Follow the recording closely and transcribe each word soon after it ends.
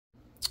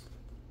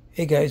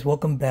Hey guys,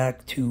 welcome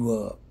back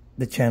to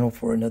the channel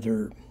for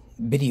another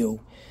video.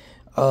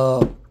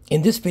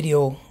 In this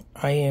video,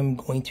 I am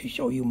going to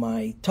show you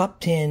my top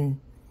 10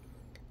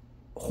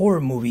 horror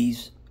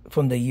movies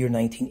from the year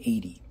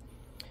 1980.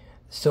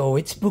 So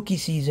it's spooky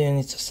season,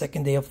 it's the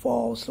second day of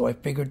fall, so I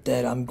figured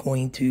that I'm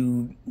going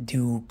to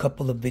do a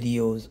couple of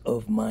videos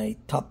of my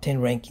top 10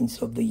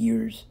 rankings of the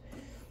years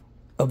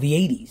of the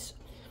 80s.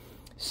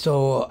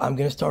 So I'm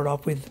going to start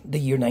off with the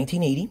year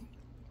 1980,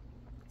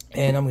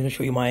 and I'm going to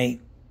show you my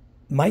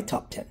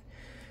top 10.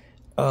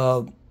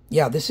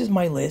 Yeah, this is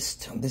my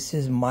list. This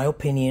is my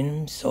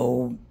opinion,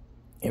 so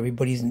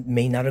everybody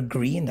may not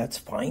agree, and that's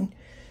fine.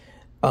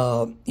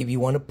 If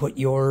you want to put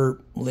your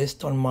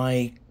list on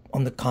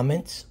the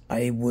comments,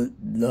 I would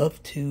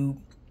love to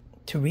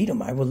read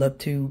them. I would love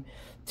to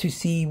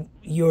see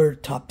your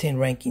top 10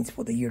 rankings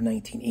for the year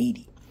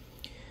 1980.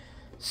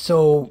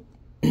 So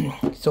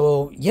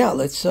yeah,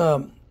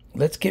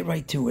 let's get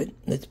right to it.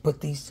 Let's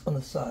put these on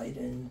the side,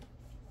 and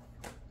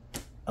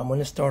I'm going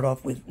to start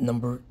off with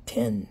number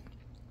 10.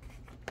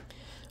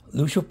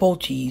 Lucio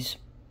Fulci's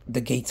The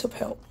Gates of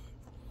Hell,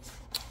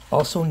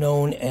 also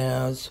known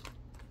as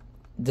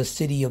The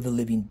City of the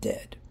Living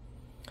Dead.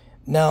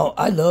 Now,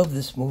 I love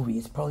this movie.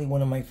 It's probably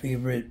one of my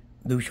favorite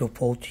Lucio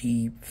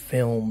Fulci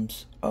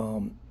films,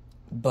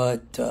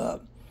 but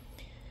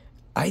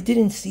I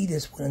didn't see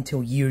this one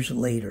until years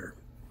later.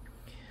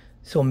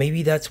 So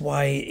maybe that's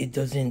why it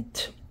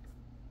doesn't,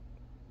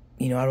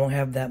 I don't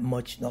have that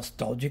much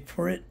nostalgic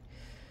for it.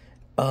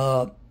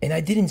 And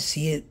I didn't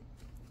see it,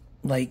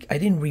 like, I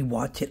didn't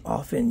rewatch it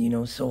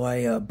often, so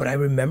but I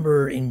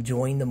remember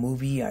enjoying the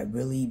movie. I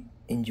really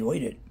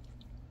enjoyed it.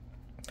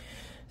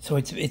 So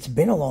it's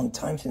been a long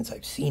time since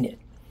I've seen it.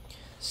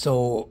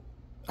 So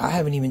I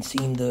haven't even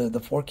seen the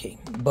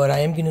 4K, but I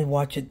am going to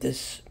watch it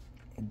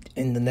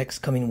in the next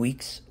coming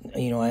weeks.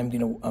 I'm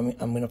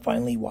going to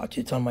finally watch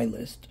it. It's on my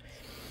list.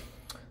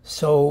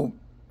 So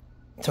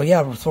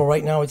yeah, so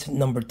right now it's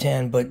number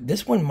 10, but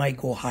this one might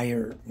go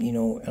higher,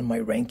 on my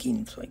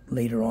rankings, like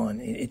later on.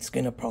 It's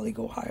going to probably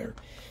go higher.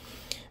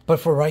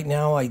 But for right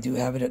now, I do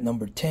have it at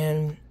number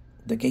 10,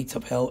 The Gates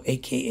of Hell,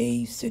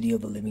 aka City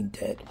of the Living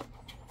Dead.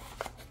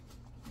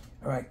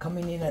 Alright,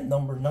 coming in at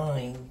number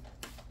 9,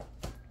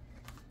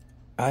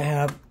 I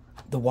have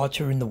The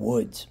Watcher in the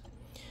Woods.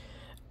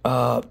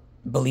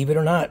 Believe it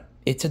or not,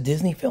 it's a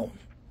Disney film.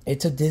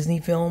 It's a Disney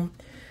film,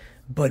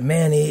 but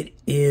man, it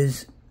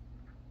is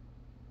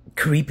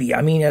creepy.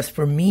 I mean, as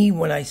for me,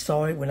 when I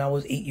saw it when I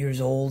was 8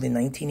 years old in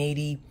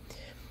 1980,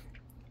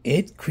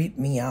 it creeped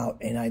me out,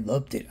 and I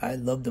loved it. I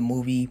loved the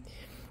movie.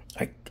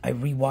 I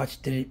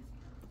rewatched it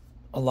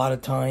a lot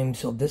of times,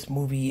 so this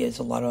movie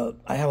is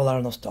I have a lot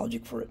of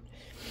nostalgic for it.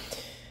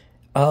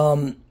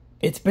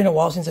 It's been a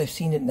while since I've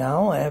seen it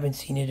now. I haven't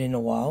seen it in a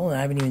while, and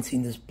I haven't even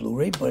seen this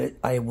Blu-ray, but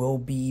I will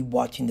be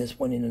watching this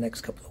one in the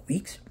next couple of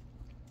weeks.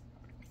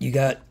 You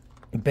got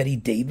Bette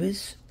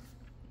Davis.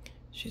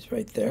 She's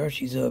right there.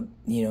 She's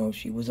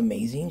she was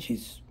amazing.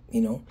 She's,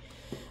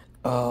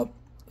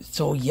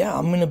 so yeah,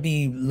 I'm going to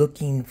be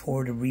looking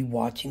forward to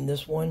rewatching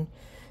this one.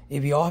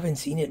 If y'all haven't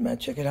seen it, man,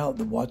 check it out.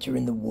 The Watcher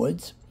in the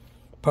Woods.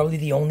 Probably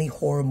the only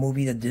horror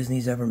movie that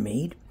Disney's ever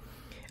made.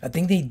 I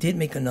think they did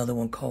make another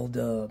one called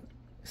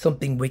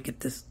Something Wicked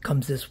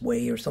Comes This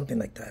Way or something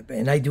like that.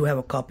 And I do have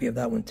a copy of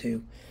that one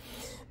too.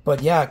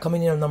 But yeah,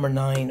 coming in at number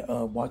 9,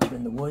 Watcher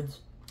in the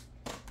Woods.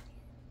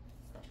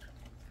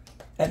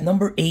 At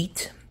number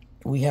 8,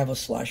 we have a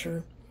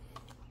slasher,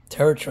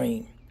 Terror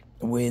Train,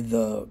 with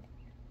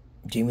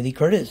Jamie Lee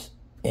Curtis.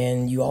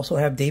 And you also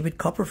have David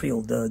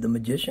Copperfield, the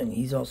magician.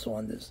 He's also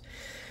on this.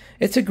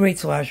 It's a great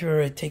slasher.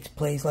 It takes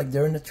place like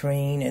they're in the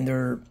train, and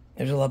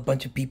there's a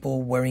bunch of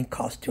people wearing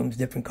costumes,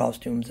 different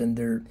costumes, and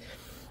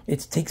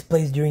it takes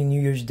place during New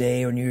Year's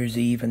Day or New Year's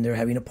Eve, and they're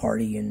having a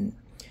party, and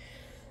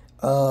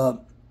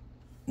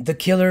the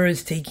killer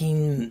is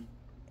taking,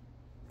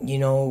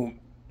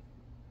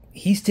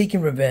 he's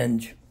taking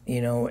revenge,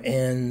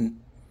 and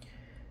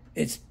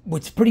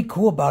what's pretty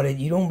cool about it,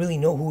 you don't really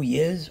know who he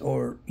is,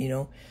 or,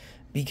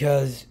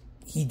 because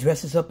he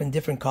dresses up in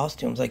different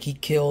costumes. Like, he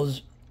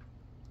kills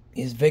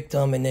his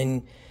victim, and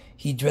then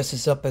he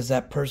dresses up as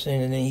that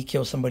person, and then he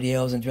kills somebody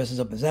else and dresses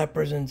up as that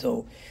person,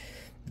 so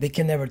they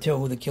can never tell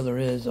who the killer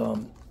is.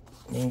 And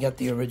you got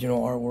the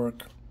original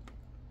artwork.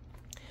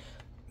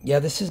 Yeah,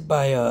 this is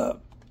by a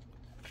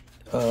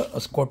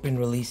Scorpion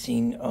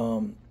Releasing.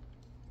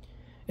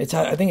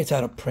 I think it's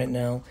out of print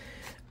now.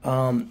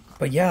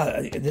 But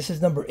yeah, this is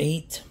number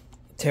 8,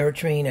 Terror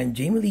Train, and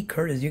Jamie Lee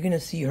Curtis. You're gonna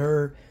see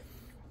her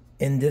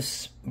in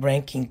this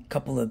ranking a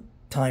couple of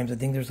times. I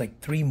think there's like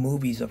 3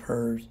 movies of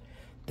hers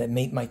that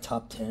made my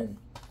top 10.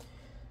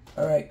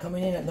 All right,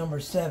 coming in at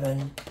number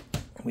 7,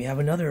 we have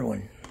another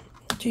one.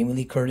 Jamie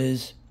Lee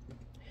Curtis.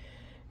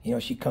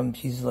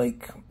 She's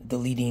like the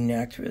leading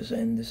actress,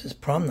 and this is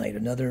Prom Night,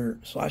 another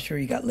slasher.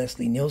 You got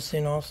Leslie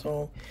Nielsen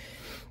also.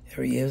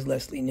 There he is,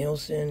 Leslie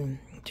Nielsen,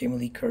 Jamie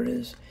Lee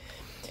Curtis.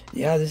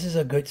 Yeah, this is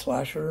a good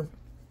slasher.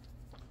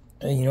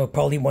 And,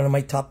 probably one of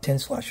my top 10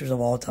 slashers of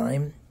all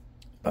time.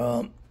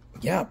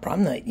 Yeah,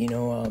 Prom Night,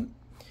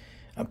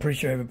 I'm pretty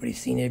sure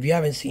everybody's seen it. If you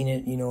haven't seen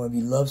it, you know, if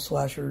you love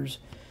slashers,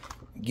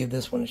 give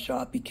this one a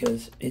shot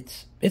because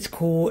it's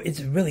cool. It's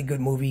a really good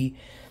movie.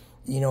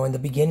 You know, in the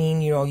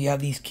beginning, you know, you have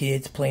these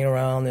kids playing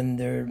around and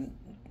they're,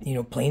 you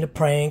know, playing a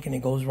prank and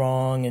it goes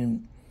wrong.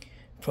 And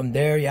from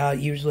there, yeah,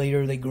 years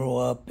later, they grow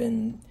up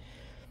and,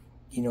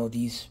 you know,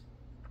 these,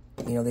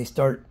 you know, they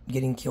start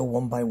getting killed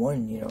one by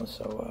one, you know.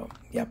 So,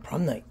 yeah,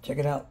 Prom Night. Check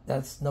it out.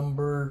 That's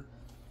number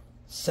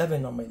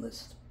 7 on my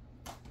list.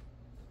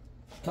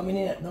 Coming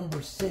in at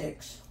number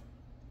 6,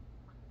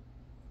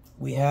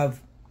 we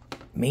have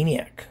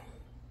Maniac.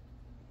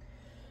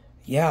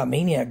 Yeah,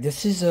 Maniac.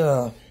 This is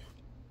a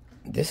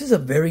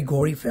very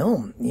gory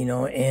film, you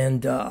know,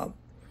 and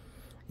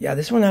yeah,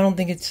 this one I don't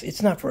think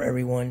it's not for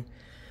everyone.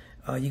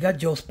 You got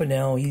Joe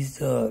Spinell.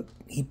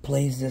 He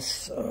plays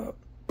this,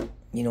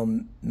 you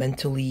know,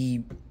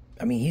 mentally.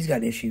 I mean, he's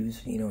got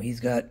issues. You know, he's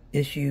got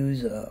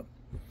issues.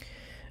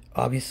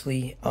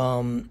 Obviously,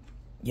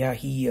 yeah,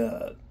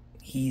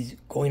 he's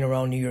going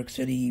around New York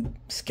City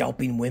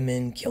scalping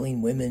women,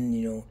 killing women.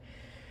 You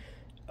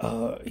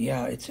know,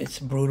 yeah, it's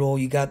brutal.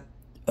 You got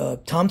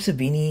Tom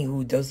Savini,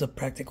 who does the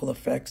practical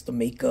effects, the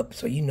makeup,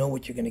 so you know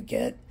what you're gonna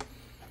get.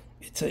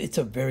 It's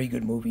a very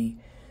good movie.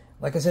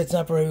 Like I said, it's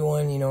not for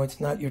everyone. You know,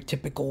 it's not your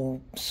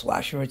typical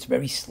slasher. It's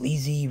very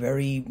sleazy,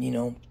 very, you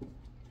know.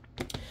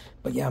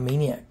 But yeah,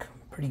 Maniac,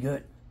 pretty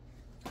good.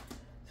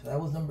 So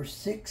that was number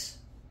 6.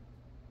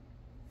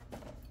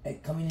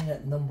 And coming in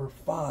at number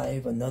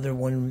 5, another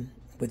one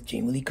with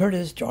Jamie Lee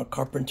Curtis, John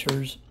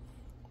Carpenter's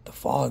The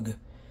Fog.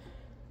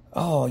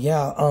 Oh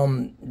yeah,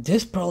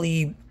 this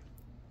probably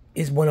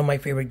is one of my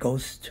favorite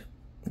ghost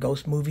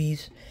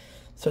movies.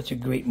 Such a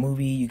great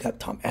movie. You got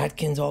Tom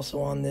Atkins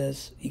also on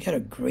this. You got a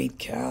great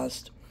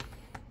cast.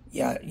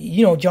 Yeah,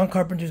 you know, John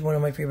Carpenter is one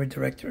of my favorite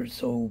directors,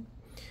 so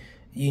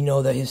you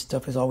know that his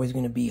stuff is always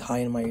going to be high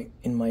in my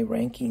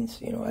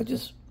rankings. You know, I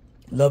just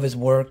love his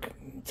work.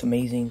 It's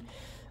amazing.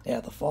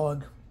 Yeah, The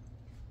Fog.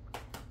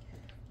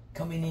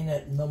 Coming in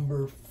at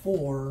number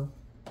 4.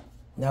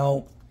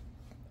 Now,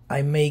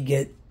 I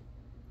may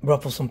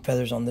ruffle some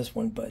feathers on this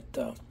one, but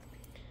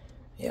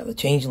yeah, The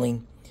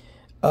Changeling.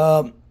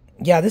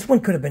 Yeah, this one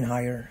could have been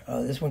higher.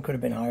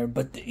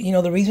 But, you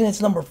know, the reason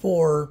it's number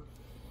 4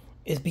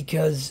 is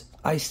because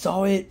I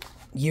saw it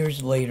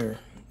years later.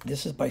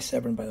 This is by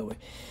Severin, by the way.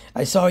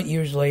 I saw it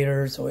years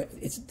later, so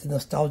the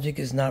nostalgic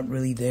is not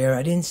really there.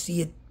 I didn't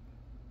see it,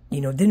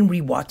 you know, didn't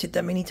rewatch it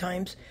that many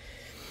times.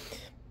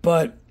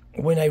 But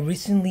when I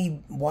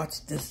recently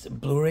watched this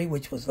Blu-ray,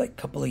 which was like a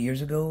couple of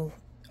years ago,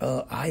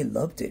 I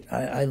loved it.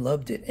 I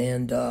loved it.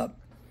 And,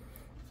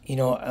 you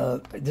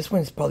know, this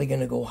one's probably going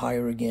to go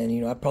higher again.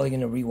 You know, I'm probably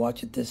going to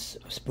rewatch it this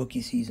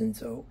spooky season.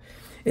 So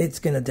it's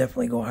going to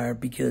definitely go higher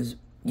because,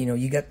 you know,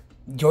 you got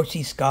George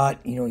C. Scott.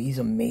 You know, he's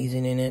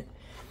amazing in it.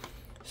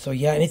 So,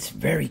 yeah, and it's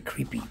very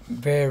creepy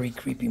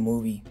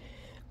movie.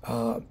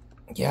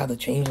 Yeah, The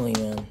Changeling,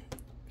 man.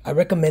 I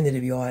recommend it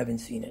if you all haven't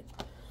seen it.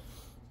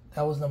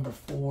 That was number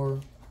 4.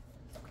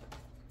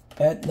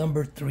 At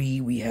number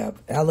 3, we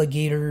have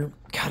Alligator.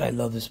 God, I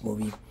love this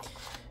movie.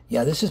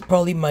 Yeah, this is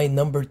probably my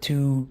number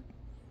 2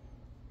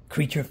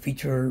 creature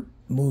feature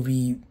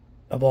movie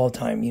of all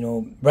time, you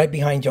know, right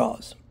behind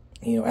Jaws.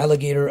 You know,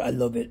 Alligator, I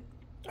love it.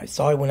 I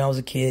saw it when I was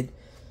a kid,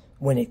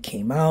 when it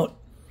came out,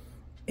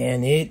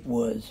 and it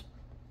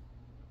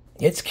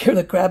scared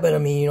the crap out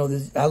of me. You know,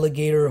 this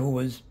alligator who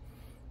was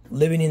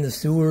living in the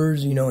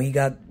sewers, you know, he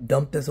got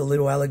dumped as a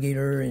little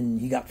alligator, and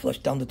he got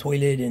flushed down the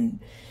toilet, and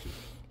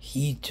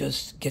he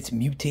just gets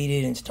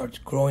mutated and starts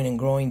growing and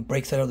growing,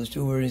 breaks out of the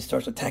sewer, and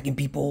starts attacking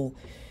people.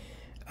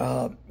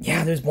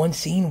 Yeah, there's one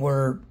scene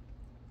where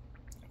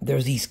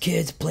there's these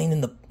kids playing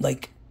in the,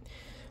 like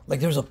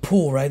there's a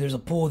pool, right? There's a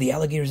pool, the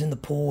alligator's in the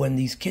pool, and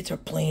these kids are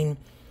playing,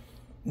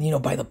 you know,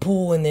 by the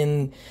pool, and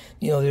then,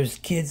 you know, there's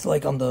kids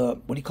like on the,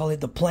 what do you call it,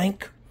 the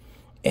plank,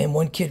 and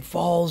one kid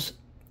falls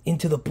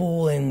into the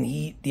pool, and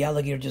the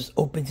alligator just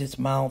opens its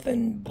mouth,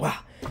 and wow,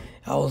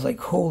 I was like,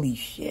 holy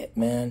shit,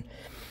 man.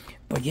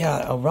 But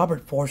yeah,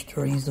 Robert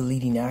Forster, he's the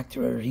leading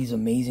actor. He's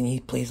amazing. He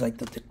plays like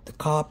the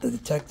cop, the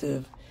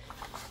detective.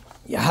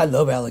 Yeah, I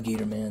love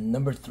Alligator, man.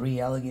 Number 3,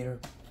 Alligator.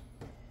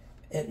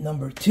 At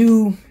number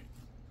 2,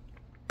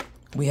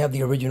 we have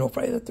the original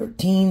Friday the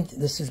 13th.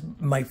 This is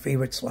my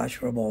favorite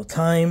slasher of all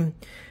time.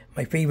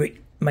 My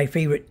favorite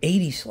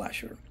 80s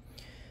slasher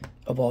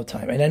of all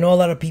time. And I know a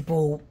lot of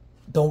people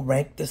don't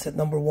rank this at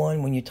number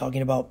 1 when you're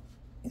talking about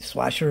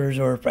slashers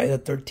or Friday the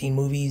 13th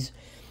movies.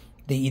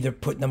 They either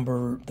put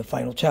the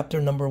final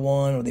chapter number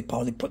 1, or they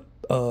probably put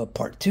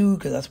part 2,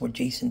 because that's where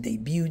Jason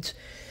debuts.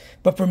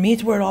 But for me,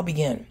 it's where it all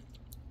began.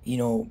 You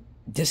know,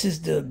 this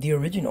is the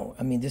original.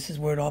 I mean, this is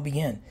where it all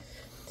began.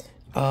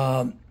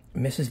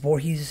 Mrs.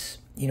 Voorhees,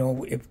 you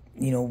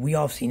know, we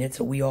all seen it,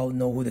 so we all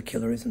know who the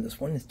killer is in this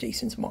one. It's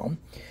Jason's mom,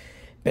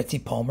 Betsy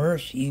Palmer.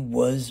 She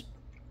was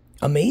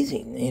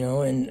amazing, you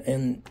know,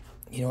 and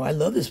you know, I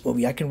love this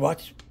movie. I can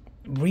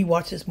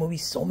rewatch this movie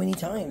so many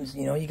times.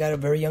 You know, you got a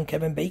very young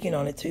Kevin Bacon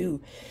on it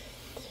too.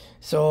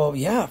 So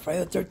yeah,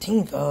 Friday the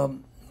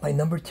 13th, my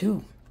number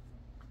 2.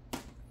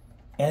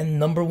 And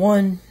number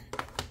 1,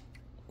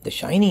 The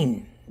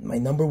Shining, my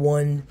number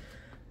one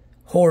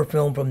horror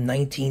film from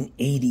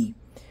 1980.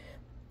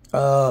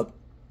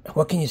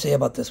 What can you say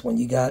about this one?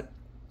 You got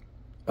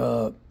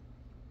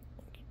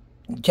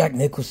Jack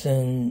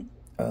Nicholson,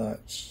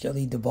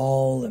 Shelley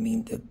Duvall. I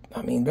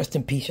mean, rest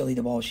in peace, Shelley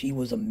Duvall. She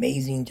was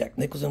amazing. Jack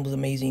Nicholson was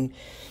amazing.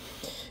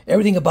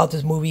 Everything about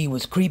this movie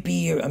was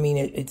creepy. I mean,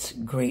 it's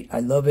great. I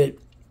love it.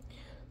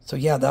 So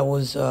yeah, that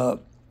was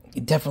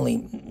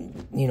definitely,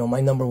 you know,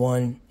 my number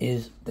one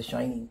is The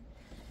Shining.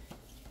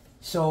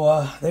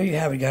 So there you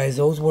have it, guys.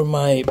 Those were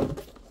my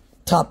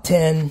top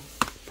 10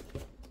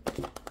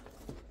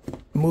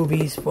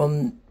 movies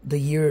from the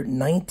year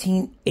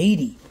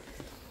 1980.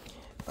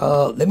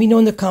 Let me know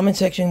in the comment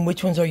section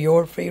which ones are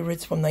your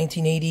favorites from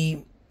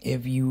 1980.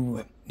 If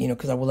you know,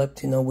 because I would like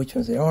to know which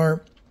ones they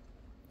are.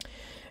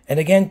 And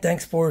again,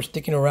 thanks for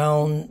sticking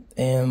around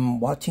and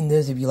watching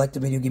this. If you like the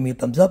video, give me a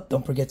thumbs up.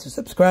 Don't forget to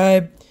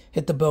subscribe.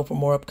 Hit the bell for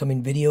more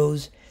upcoming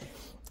videos.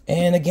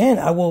 And again,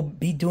 I will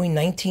be doing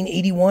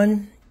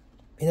 1981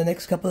 in the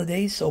next couple of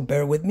days, so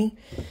bear with me.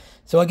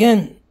 So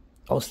again,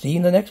 I'll see you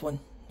in the next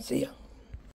one. See ya.